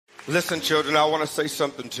Listen, children, I want to say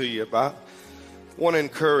something to you. I want to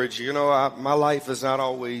encourage you. You know, my life has not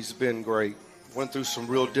always been great. Went through some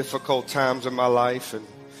real difficult times in my life, and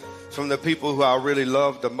from the people who I really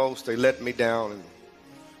loved the most, they let me down. And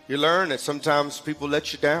you learn that sometimes people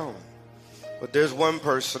let you down. But there's one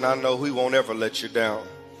person I know who won't ever let you down.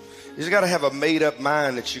 You just got to have a made-up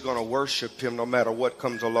mind that you're going to worship him no matter what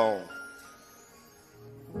comes along.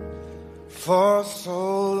 For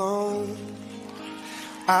so long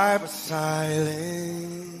I was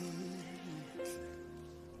silent,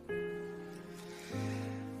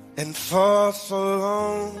 and for so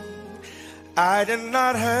long I did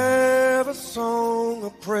not have a song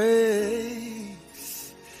of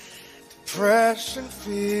praise. Depression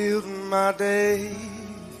filled my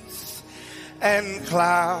days, and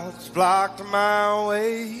clouds blocked my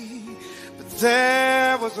way. But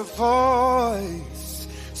there was a voice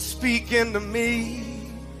speaking to me,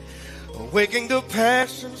 waking the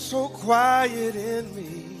passion so quiet in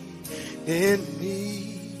me,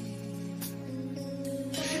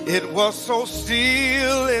 It was so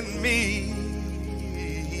still in me,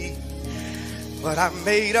 but I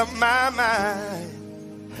made up my mind.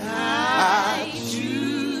 I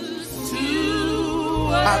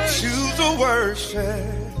choose to worship.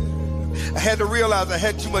 I had to realize I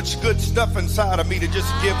had too much good stuff inside of me to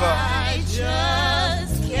just give up. I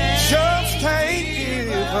just can't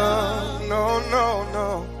give up. No.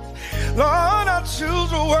 Lord, I choose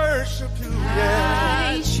to worship you.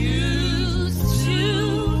 Yeah. I choose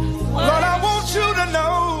to worship. Lord, I want you to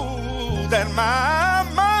know that my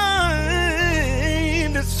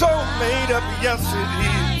mind is so made up. Yes, it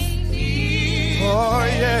is. Oh,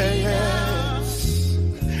 yes.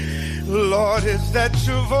 Lord, is that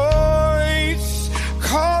your voice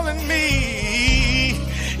calling me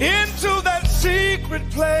into that secret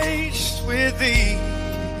place with thee?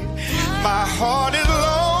 My heart is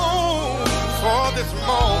long for this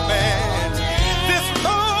moment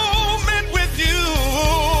with you.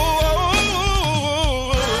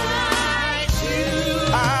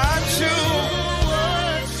 I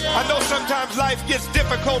choose. I know sometimes life gets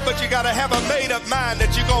difficult, but you got to have a made-up mind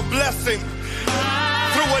that you're going to bless him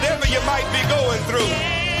through whatever you might be going through.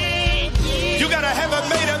 You got to have a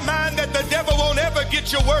made-up mind that the devil won't ever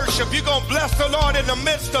get your worship. You're going to bless the Lord in the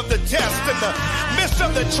midst of the test, in the midst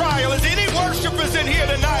of the trial. Is any worshipers in here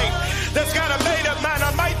tonight that's got a made-up mind?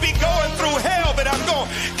 I might be going through hell, but I'm going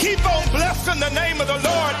to keep on blessing the name of the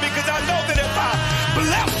Lord, because I know that if I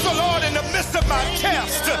bless the Lord in the midst of my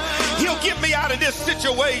test, he'll get me out of this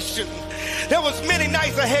situation. There was many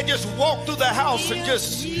nights I had just walked through the house and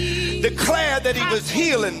just declared that he was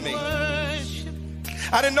healing me.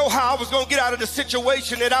 I didn't know how I was going to get out of the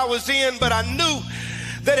situation that I was in, but I knew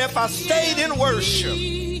that if I stayed in worship,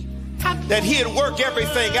 that he'd work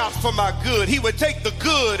everything out for my good. He would take the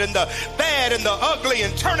good and the bad and the ugly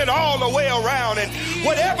and turn it all the way around. And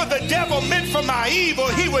whatever the devil meant for my evil,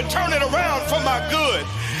 he would turn it around for my good.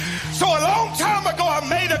 So a long time ago, I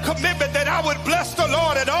made a commitment that I would bless the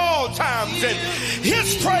Lord at all times, and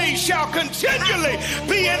his praise shall continually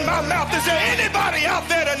be in my mouth. Is there anybody out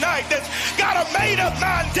there tonight that's got a made-up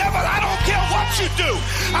mind? Devil, I don't care what you do.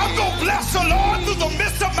 I'm going to bless the Lord through the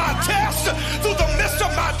midst of my test, through the midst of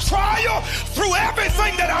my trial, through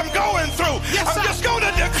everything that I'm going through. Yes, I'm just going to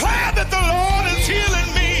declare that the Lord is healing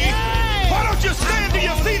me. Why don't you stand to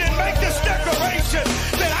your feet and make this declaration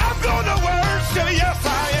that I'm going to worship? Yes,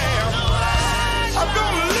 I am. I'm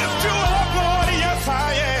going to lift you up, Lord. Yes,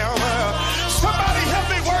 I am. Somebody help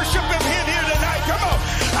me worship him here tonight. Come on.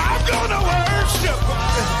 I'm going to worship.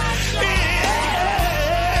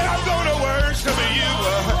 Yeah, I'm going to worship you.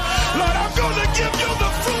 Lord, I'm going to give you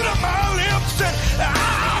the fruit of my lips, and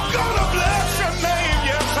I'm going to bless your name.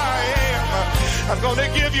 Yes, I am. I'm going to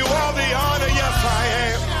give you all the honor. Yes,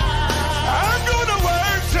 I am. I'm going to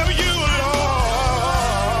worship you,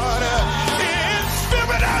 Lord, in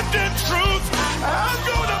spirit and in truth.